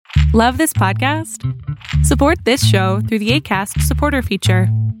Love this podcast? Support this show through the Acast supporter feature.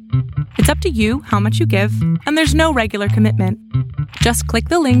 It's up to you how much you give, and there's no regular commitment. Just click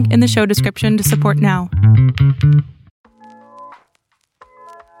the link in the show description to support now.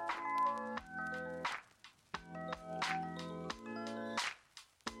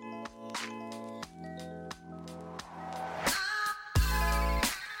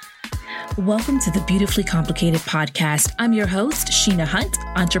 Welcome to the Beautifully Complicated podcast. I'm your host, Sheena Hunt,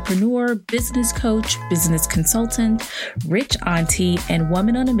 entrepreneur, business coach, business consultant, rich auntie, and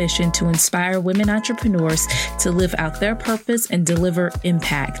woman on a mission to inspire women entrepreneurs to live out their purpose and deliver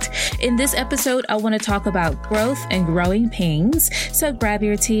impact. In this episode, I want to talk about growth and growing pains. So grab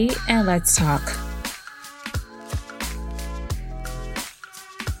your tea and let's talk.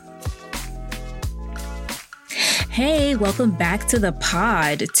 Hey, welcome back to the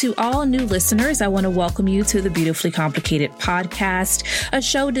pod. To all new listeners, I want to welcome you to the Beautifully Complicated podcast, a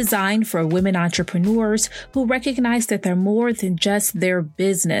show designed for women entrepreneurs who recognize that they're more than just their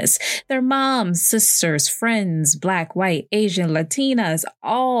business. They're moms, sisters, friends, Black, white, Asian, Latinas,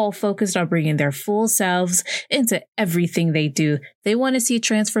 all focused on bringing their full selves into everything they do. They want to see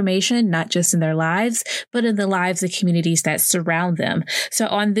transformation, not just in their lives, but in the lives of communities that surround them. So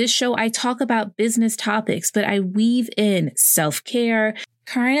on this show, I talk about business topics, but I weave in self-care,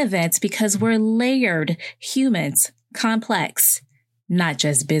 current events, because we're layered humans, complex, not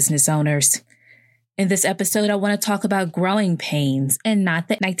just business owners. In this episode, I want to talk about growing pains and not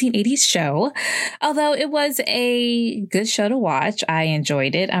the 1980s show. Although it was a good show to watch, I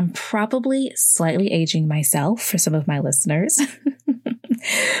enjoyed it. I'm probably slightly aging myself for some of my listeners.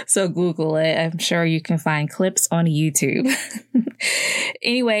 So Google it. I'm sure you can find clips on YouTube.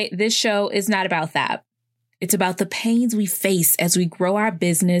 Anyway, this show is not about that. It's about the pains we face as we grow our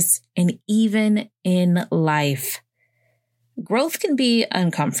business and even in life. Growth can be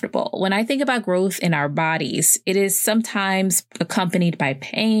uncomfortable. When I think about growth in our bodies, it is sometimes accompanied by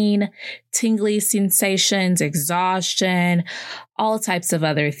pain, tingly sensations, exhaustion, all types of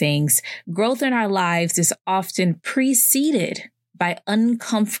other things. Growth in our lives is often preceded by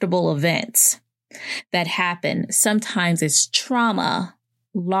uncomfortable events that happen. Sometimes it's trauma,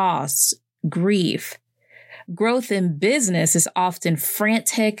 loss, grief. Growth in business is often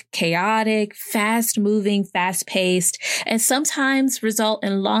frantic, chaotic, fast-moving, fast-paced, and sometimes result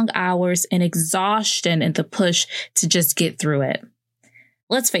in long hours and exhaustion in the push to just get through it.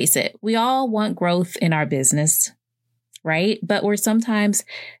 Let's face it, we all want growth in our business, right? But we're sometimes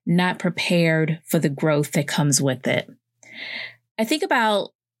not prepared for the growth that comes with it. I think about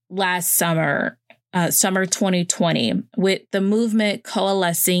last summer, summer 2020, with the movement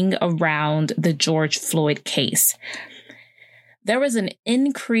coalescing around the George Floyd case. There was an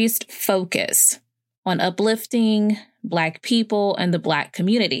increased focus on uplifting Black people and the Black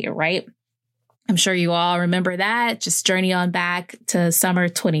community, right? I'm sure you all remember that. Just journey on back to summer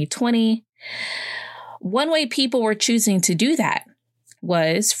 2020. One way people were choosing to do that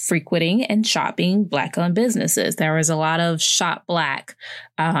was frequenting and shopping Black-owned businesses. There was a lot of Shop Black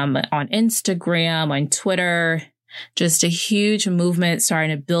on Instagram, on Twitter, just a huge movement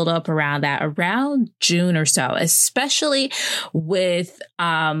starting to build up around that around June or so, especially with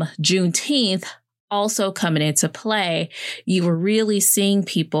Juneteenth also coming into play. You were really seeing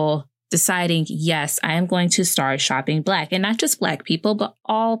people deciding, yes, I am going to start shopping Black. And not just Black people, but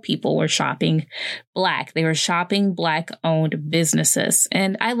all people were shopping Black. They were shopping Black-owned businesses.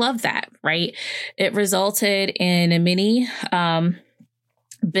 And I love that, right? It resulted in many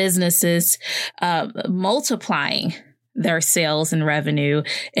businesses multiplying their sales and revenue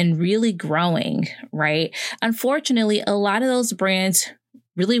and really growing, right? Unfortunately, a lot of those brands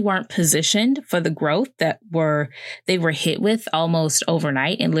really weren't positioned for the growth that they were hit with almost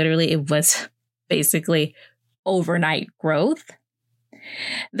overnight. And literally it was basically overnight growth.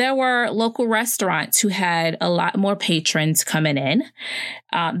 There were local restaurants who had a lot more patrons coming in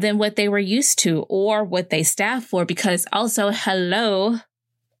than what they were used to or what they staffed for, because also,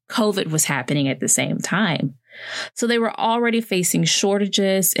 COVID was happening at the same time. So they were already facing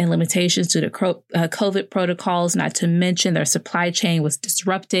shortages and limitations due to COVID protocols, not to mention their supply chain was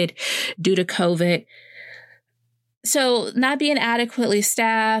disrupted due to COVID. So not being adequately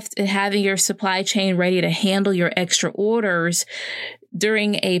staffed and having your supply chain ready to handle your extra orders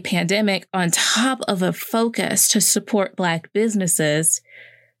during a pandemic on top of a focus to support Black businesses,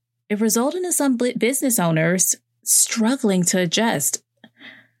 it resulted in some business owners struggling to adjust.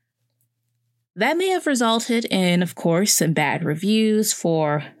 That may have resulted in, of course, some bad reviews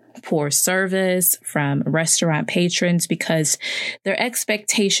for poor service from restaurant patrons because their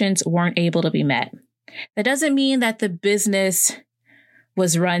expectations weren't able to be met. That doesn't mean that the business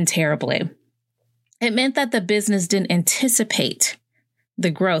was run terribly. It meant that the business didn't anticipate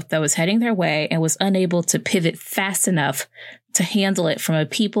the growth that was heading their way and was unable to pivot fast enough to handle it from a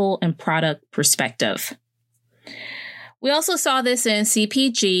people and product perspective. We also saw this in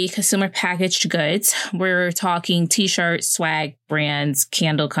CPG, consumer packaged goods. We're talking t-shirts, swag brands,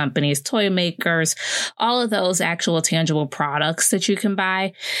 candle companies, toy makers, all of those actual tangible products that you can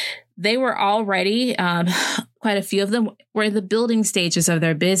buy. They were already, quite a few of them were in the building stages of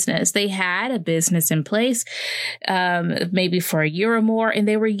their business. They had a business in place, maybe for a year or more, and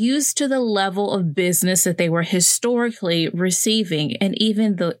they were used to the level of business that they were historically receiving and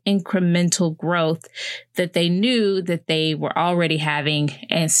even the incremental growth that they knew that they were already having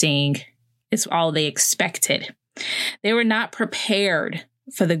and seeing is all they expected. They were not prepared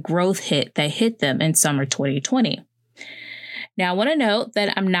for the growth hit that hit them in summer 2020. Now, I want to note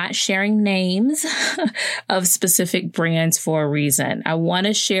that I'm not sharing names of specific brands for a reason. I want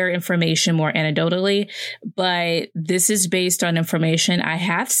to share information more anecdotally, but this is based on information I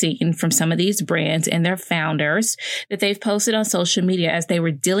have seen from some of these brands and their founders that they've posted on social media as they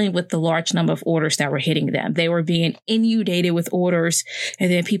were dealing with the large number of orders that were hitting them. They were being inundated with orders and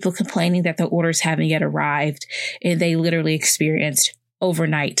then people complaining that the orders haven't yet arrived, and they literally experienced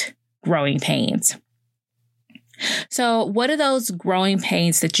overnight growing pains. So what are those growing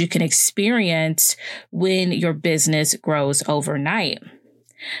pains that you can experience when your business grows overnight?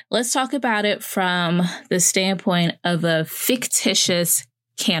 Let's talk about it from the standpoint of a fictitious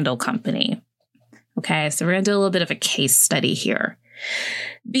candle company. Okay, so we're going to do a little bit of a case study here.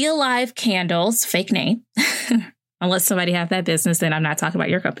 Be Alive Candles, fake name, unless somebody has that business, then I'm not talking about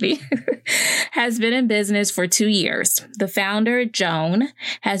your company, has been in business for 2 years. The founder, Joan,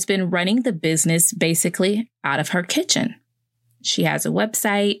 has been running the business basically out of her kitchen. She has a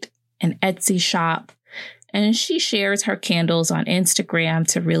website, an Etsy shop, and she shares her candles on Instagram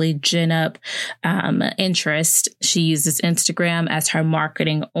to really gin up interest. She uses Instagram as her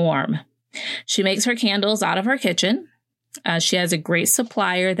marketing arm. She makes her candles out of her kitchen. She has a great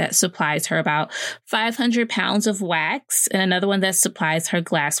supplier that supplies her about 500 pounds of wax and another one that supplies her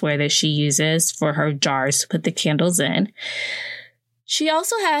glassware that she uses for her jars to put the candles in. She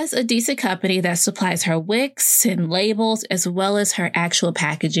also has a decent company that supplies her wicks and labels, as well as her actual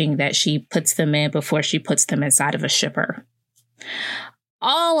packaging that she puts them in before she puts them inside of a shipper.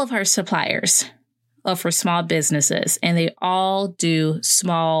 All of her suppliers are for small businesses, and they all do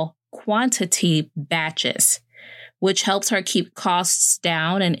small quantity batches, which helps her keep costs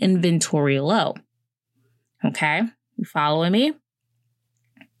down and inventory low. Okay, you following me?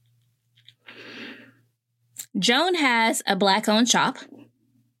 Joan has a Black-owned shop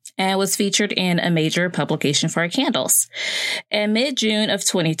and was featured in a major publication for her candles. In mid-June of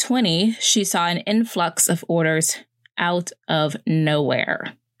 2020, she saw an influx of orders out of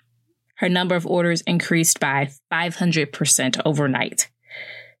nowhere. Her number of orders increased by 500% overnight.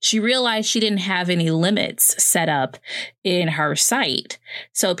 She realized she didn't have any limits set up in her site.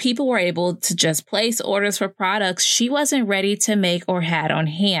 So people were able to just place orders for products she wasn't ready to make or had on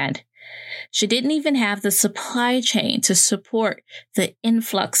hand. She didn't even have the supply chain to support the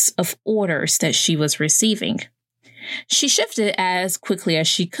influx of orders that she was receiving. She shifted as quickly as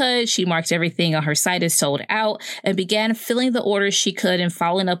she could. She marked everything on her site as sold out and began filling the orders she could and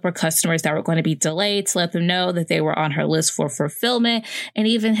following up with customers that were going to be delayed to let them know that they were on her list for fulfillment, and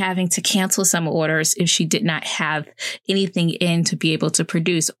even having to cancel some orders if she did not have anything in to be able to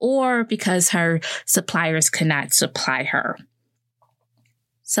produce or because her suppliers could not supply her.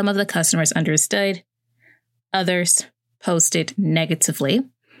 Some of the customers understood. Others posted negatively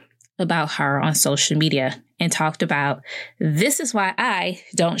about her on social media and talked about, "This is why I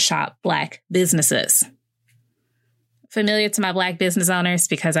don't shop Black businesses." Familiar to my Black business owners?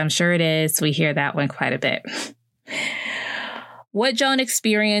 Because I'm sure it is. We hear that one quite a bit. What Joan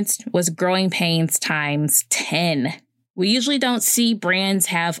experienced was growing pains times 10. We usually don't see brands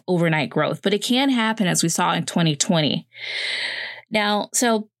have overnight growth, but it can happen, as we saw in 2020. Now,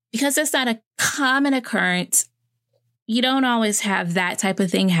 so because that's not a common occurrence, you don't always have that type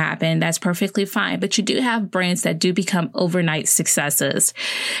of thing happen. That's perfectly fine. But you do have brands that do become overnight successes.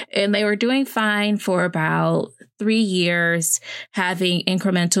 And they were doing fine for about 3 years, having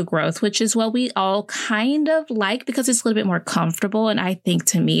incremental growth, which is what we all kind of like because it's a little bit more comfortable. And I think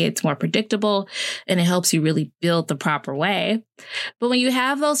to me, it's more predictable and it helps you really build the proper way. But when you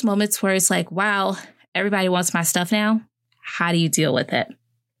have those moments where it's like, wow, everybody wants my stuff now, how do you deal with it?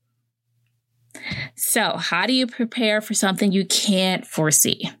 So how do you prepare for something you can't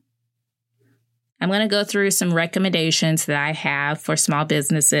foresee? I'm going to go through some recommendations that I have for small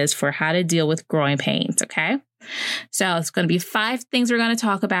businesses for how to deal with growing pains, okay? So it's going to be 5 things we're going to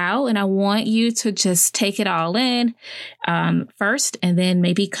talk about, and I want you to just take it all in first, and then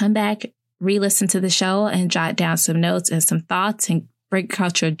maybe come back, re-listen to the show, and jot down some notes and some thoughts, and break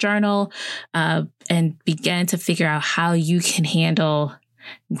out your journal and begin to figure out how you can handle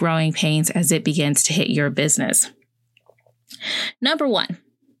growing pains as it begins to hit your business. Number 1.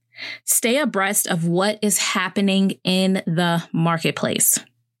 Stay abreast of what is happening in the marketplace.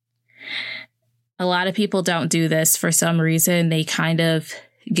 A lot of people don't do this for some reason. They kind of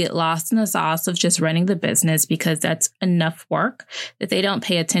get lost in the sauce of just running the business because that's enough work that they don't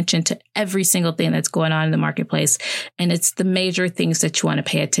pay attention to every single thing that's going on in the marketplace. And it's the major things that you want to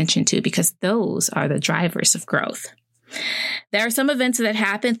pay attention to because those are the drivers of growth. There are some events that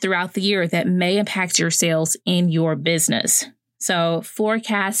happen throughout the year that may impact your sales in your business. So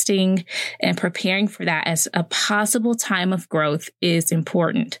forecasting and preparing for that as a possible time of growth is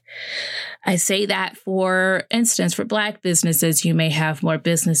important. I say that, for instance, for Black businesses, you may have more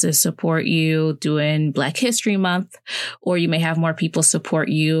businesses support you during Black History Month, or you may have more people support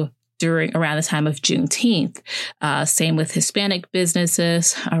you around the time of Juneteenth. Same with Hispanic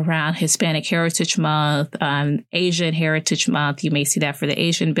businesses around Hispanic Heritage Month, Asian Heritage Month. You may see that for the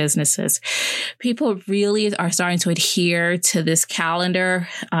Asian businesses. People really are starting to adhere to this calendar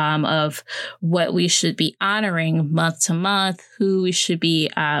of what we should be honoring month to month, who we should be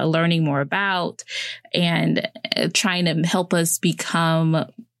learning more about, and trying to help us become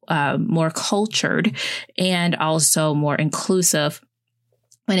more cultured and also more inclusive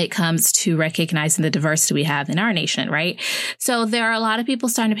when it comes to recognizing the diversity we have in our nation, right? So there are a lot of people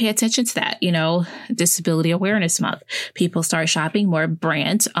starting to pay attention to that. Disability Awareness Month. People start shopping more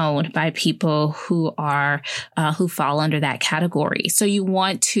brands owned by people who are who fall under that category. So you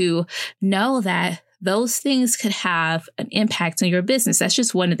want to know that those things could have an impact on your business. That's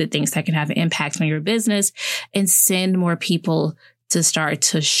just one of the things that can have an impact on your business and send more people to start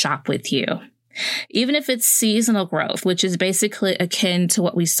to shop with you. Even if it's seasonal growth, which is basically akin to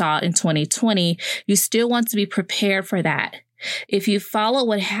what we saw in 2020, you still want to be prepared for that. If you follow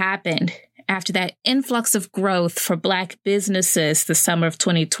what happened after that influx of growth for Black businesses the summer of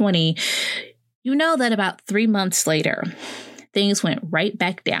 2020, you know that about 3 months later, things went right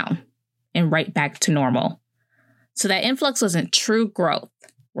back down and right back to normal. So that influx wasn't true growth,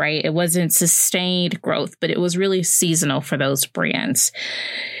 right? It wasn't sustained growth, but it was really seasonal for those brands.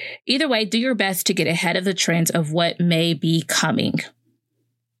 Either way, do your best to get ahead of the trends of what may be coming.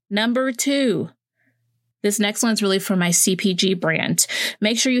 Number 2, this next one's really for my CPG brand.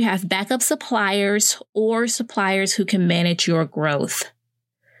 Make sure you have backup suppliers or suppliers who can manage your growth.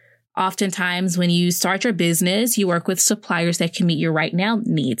 Oftentimes, when you start your business, you work with suppliers that can meet your right now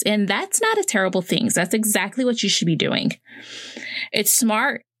needs. And that's not a terrible thing. That's exactly what you should be doing. It's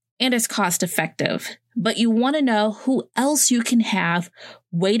smart and it's cost effective. But you want to know who else you can have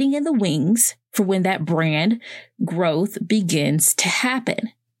waiting in the wings for when that brand growth begins to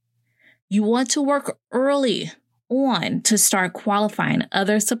happen. You want to work early on to start qualifying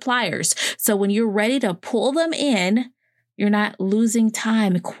other suppliers. So when you're ready to pull them in, you're not losing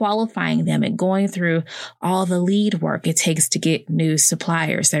time qualifying them and going through all the lead work it takes to get new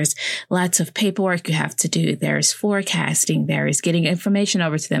suppliers. There's lots of paperwork you have to do. There's forecasting. There's getting information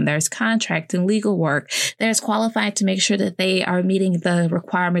over to them. There's contract and legal work. There's qualifying to make sure that they are meeting the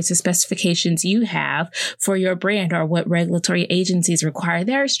requirements and specifications you have for your brand or what regulatory agencies require.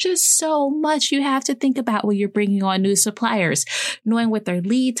 There's just so much you have to think about when you're bringing on new suppliers, knowing what their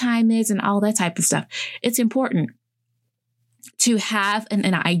lead time is and all that type of stuff. It's important to have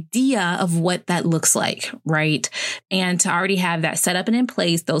an idea of what that looks like, right? And to already have that set up and in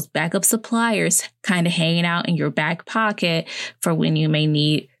place, those backup suppliers kind of hanging out in your back pocket for when you may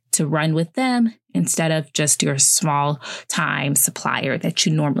need to run with them instead of just your small time supplier that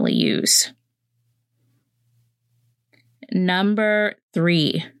you normally use. Number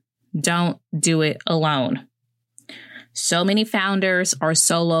 3, don't do it alone. So many founders are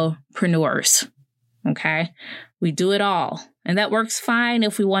solopreneurs, okay? We do it all. And that works fine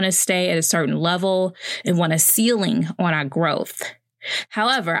if we want to stay at a certain level and want a ceiling on our growth.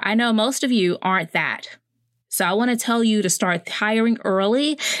 However, I know most of you aren't that. So I want to tell you to start hiring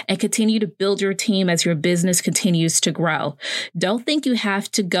early and continue to build your team as your business continues to grow. Don't think you have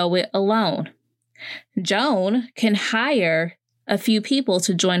to go it alone. Joan can hire a few people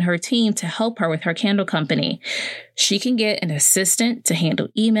to join her team to help her with her candle company. She can get an assistant to handle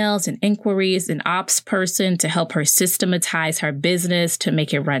emails and inquiries, an ops person to help her systematize her business to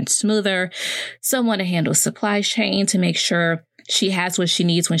make it run smoother, someone to handle supply chain to make sure She has what she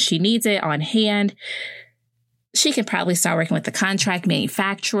needs when she needs it on hand. She can probably start working with the contract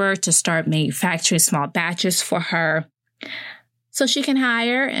manufacturer to start manufacturing small batches for her. So she can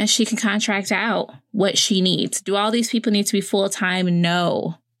hire and she can contract out what she needs. Do all these people need to be full-time?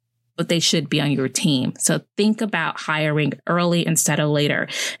 No, but they should be on your team. So think about hiring early instead of later.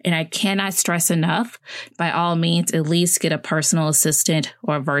 And I cannot stress enough, by all means, at least get a personal assistant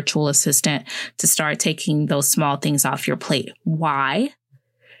or a virtual assistant to start taking those small things off your plate. Why?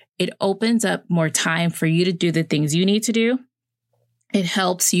 It opens up more time for you to do the things you need to do. It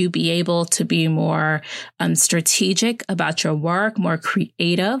helps you be able to be more strategic about your work, more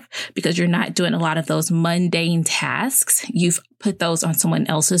creative, because you're not doing a lot of those mundane tasks. You've put those on someone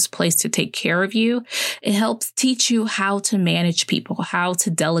else's place to take care of you. It helps teach you how to manage people, how to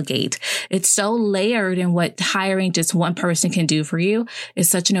delegate. It's so layered in what hiring just one person can do for you is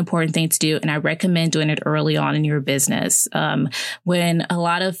such an important thing to do. And I recommend doing it early on in your business. When a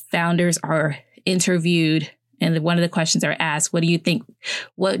lot of founders are interviewed, and one of the questions are asked, what do you think?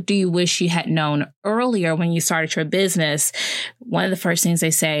 What do you wish you had known earlier when you started your business? One of the first things they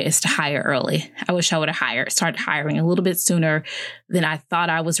say is to hire early. I wish I would have started hiring a little bit sooner than I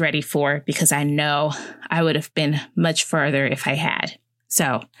thought I was ready for, because I know I would have been much further if I had.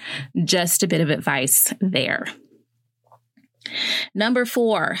 So just a bit of advice there. Number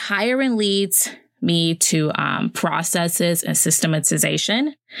 4, hiring leads me to processes and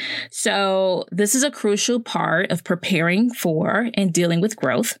systematization. So this is a crucial part of preparing for and dealing with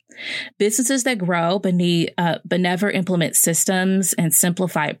growth. Businesses that grow but never implement systems and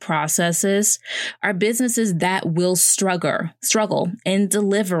simplified processes are businesses that will struggle in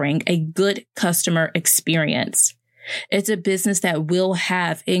delivering a good customer experience. It's a business that will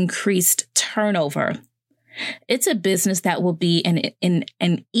have increased turnover. It's a business that will be in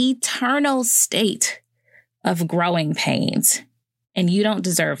an eternal state of growing pains. And you don't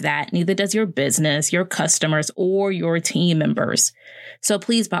deserve that. Neither does your business, your customers, or your team members. So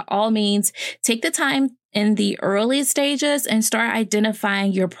please, by all means, take the time in the early stages and start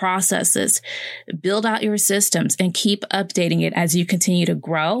identifying your processes. Build out your systems and keep updating it as you continue to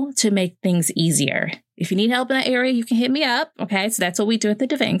grow to make things easier. If you need help in that area, you can hit me up. Okay, so that's what we do at the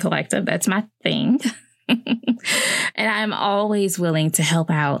Devane Collective. That's my thing. And I'm always willing to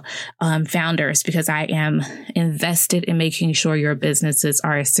help out founders, because I am invested in making sure your businesses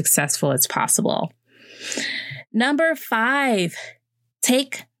are as successful as possible. Number 5,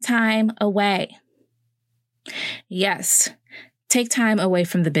 take time away. Yes, take time away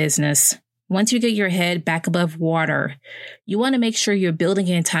from the business. Once you get your head back above water, you want to make sure you're building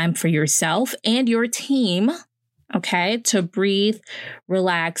in time for yourself and your team, okay, to breathe,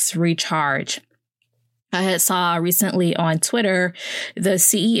 relax, recharge. I saw recently on Twitter, the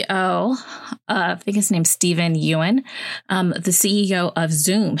CEO, I think his name's Stephen Ewan, the CEO of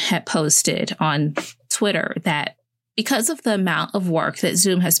Zoom, had posted on Twitter that because of the amount of work that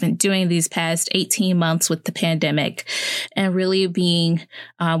Zoom has been doing these past 18 months with the pandemic, and really being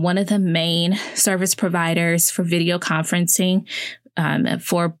one of the main service providers for video conferencing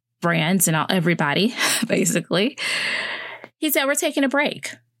for brands and everybody, basically, he said, we're taking a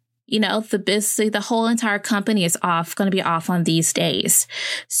break. You know, the whole entire company is going to be off on these days.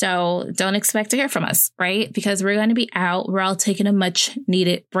 So don't expect to hear from us, right? Because we're going to be out. We're all taking a much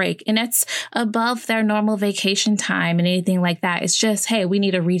needed break. And it's above their normal vacation time and anything like that. It's just, hey, we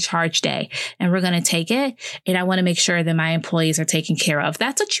need a recharge day and we're going to take it. And I want to make sure that my employees are taken care of.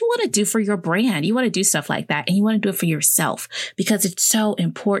 That's what you want to do for your brand. You want to do stuff like that. And you want to do it for yourself, because it's so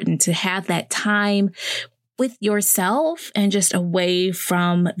important to have that time with yourself and just away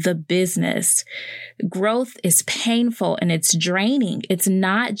from the business. Growth is painful and it's draining. It's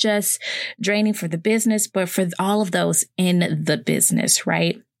not just draining for the business, but for all of those in the business,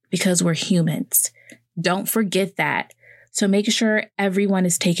 right? Because we're humans. Don't forget that. So making sure everyone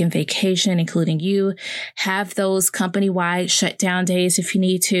is taking vacation, including you. Have those company-wide shutdown days if you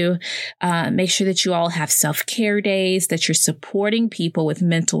need to. Make sure that you all have self-care days, that you're supporting people with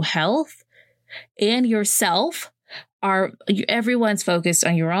mental health. And yourself. Everyone's focused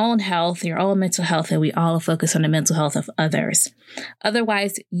on your own health, your own mental health, and we all focus on the mental health of others.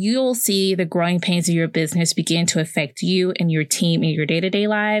 Otherwise, you'll see the growing pains of your business begin to affect you and your team in your day-to-day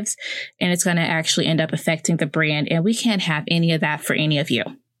lives, and it's going to actually end up affecting the brand, and we can't have any of that for any of you.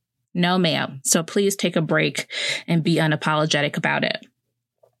 No, ma'am. So please take a break and be unapologetic about it.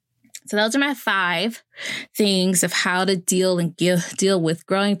 So those are my 5 things of how to deal with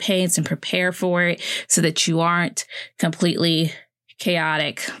growing pains and prepare for it so that you aren't completely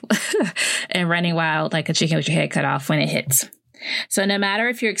chaotic and running wild like a chicken with your head cut off when it hits. So no matter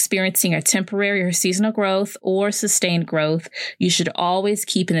if you're experiencing a temporary or seasonal growth or sustained growth, you should always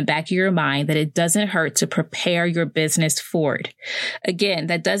keep in the back of your mind that it doesn't hurt to prepare your business forward. Again,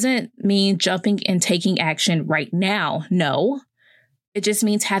 that doesn't mean jumping and taking action right now. No, it just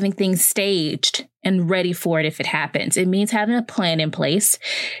means having things staged and ready for it if it happens. It means having a plan in place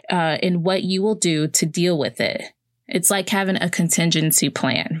in what you will do to deal with it. It's like having a contingency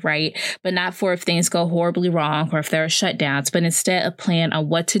plan, right? But not for if things go horribly wrong or if there are shutdowns, but instead a plan on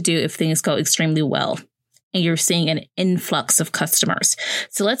what to do if things go extremely well and you're seeing an influx of customers.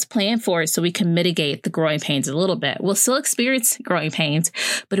 So let's plan for it so we can mitigate the growing pains a little bit. We'll still experience growing pains,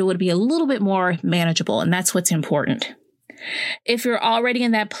 but it would be a little bit more manageable, and that's what's important. If you're already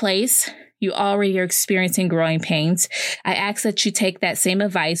in that place, you already are experiencing growing pains, I ask that you take that same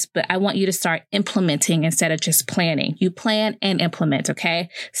advice, but I want you to start implementing instead of just planning. You plan and implement, okay?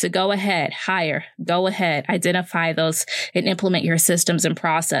 So go ahead, hire, go ahead, identify those and implement your systems and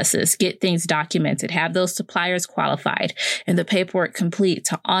processes, get things documented, have those suppliers qualified and the paperwork complete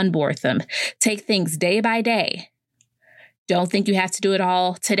to onboard them. Take things day by day. Don't think you have to do it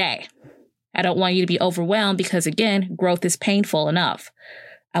all today. I don't want you to be overwhelmed because, again, growth is painful enough.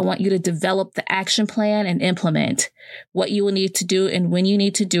 I want you to develop the action plan and implement what you will need to do and when you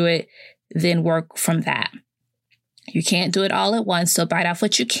need to do it, then work from that. You can't do it all at once, so bite off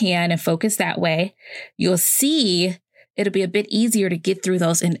what you can and focus that way. You'll see it'll be a bit easier to get through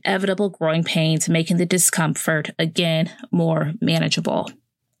those inevitable growing pains, making the discomfort, again, more manageable.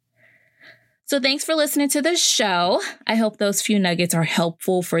 So thanks for listening to the show. I hope those few nuggets are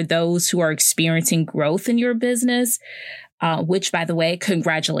helpful for those who are experiencing growth in your business. Which, by the way,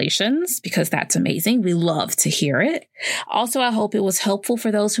 congratulations, because that's amazing. We love to hear it. Also, I hope it was helpful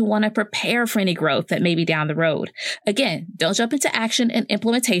for those who want to prepare for any growth that may be down the road. Again, don't jump into action and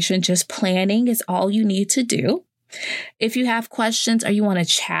implementation. Just planning is all you need to do. If you have questions or you want to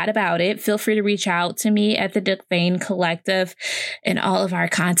chat about it, feel free to reach out to me at the Duquesne Collective, and all of our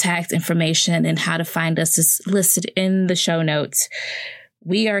contact information and how to find us is listed in the show notes.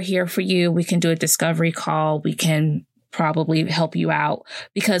 We are here for you. We can do a discovery call. We can probably help you out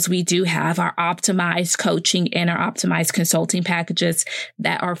because we do have our optimized coaching and our optimized consulting packages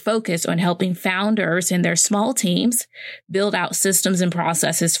that are focused on helping founders and their small teams build out systems and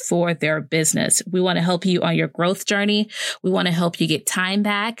processes for their business. We want to help you on your growth journey. We want to help you get time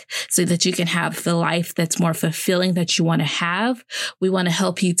back so that you can have the life that's more fulfilling that you want to have. We want to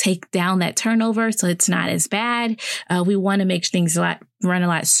help you take down that turnover so it's not as bad. We want to make things run a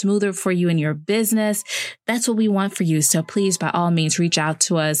lot smoother for you in your business. That's what we want for you. So please, by all means, reach out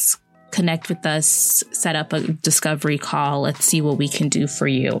to us, connect with us, set up a discovery call. Let's see what we can do for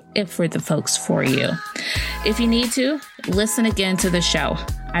you, if we're the folks for you. If you need to, listen again to the show.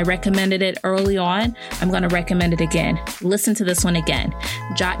 I recommended it early on. I'm going to recommend it again. Listen to this one again.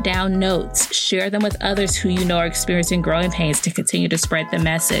 Jot down notes. Share them with others who you know are experiencing growing pains to continue to spread the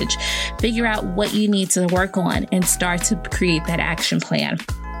message. Figure out what you need to work on and start to create that action plan.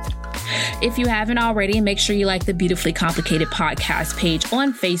 If you haven't already, make sure you like the Beautifully Complicated podcast page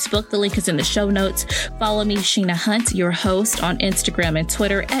on Facebook. The link is in the show notes. Follow me, Sheena Hunt, your host, on Instagram and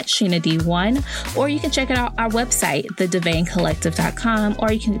Twitter at SheenaD1. Or you can check out our website, thedivainecollective.com,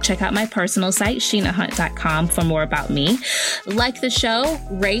 or you can check out my personal site, SheenaHunt.com, for more about me. Like the show,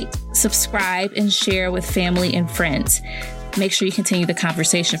 rate, subscribe, and share with family and friends. Make sure you continue the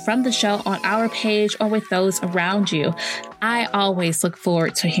conversation from the show on our page or with those around you. I always look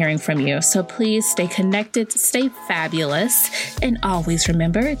forward to hearing from you. So please stay connected, stay fabulous, and always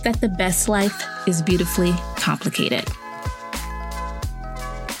remember that the best life is beautifully complicated.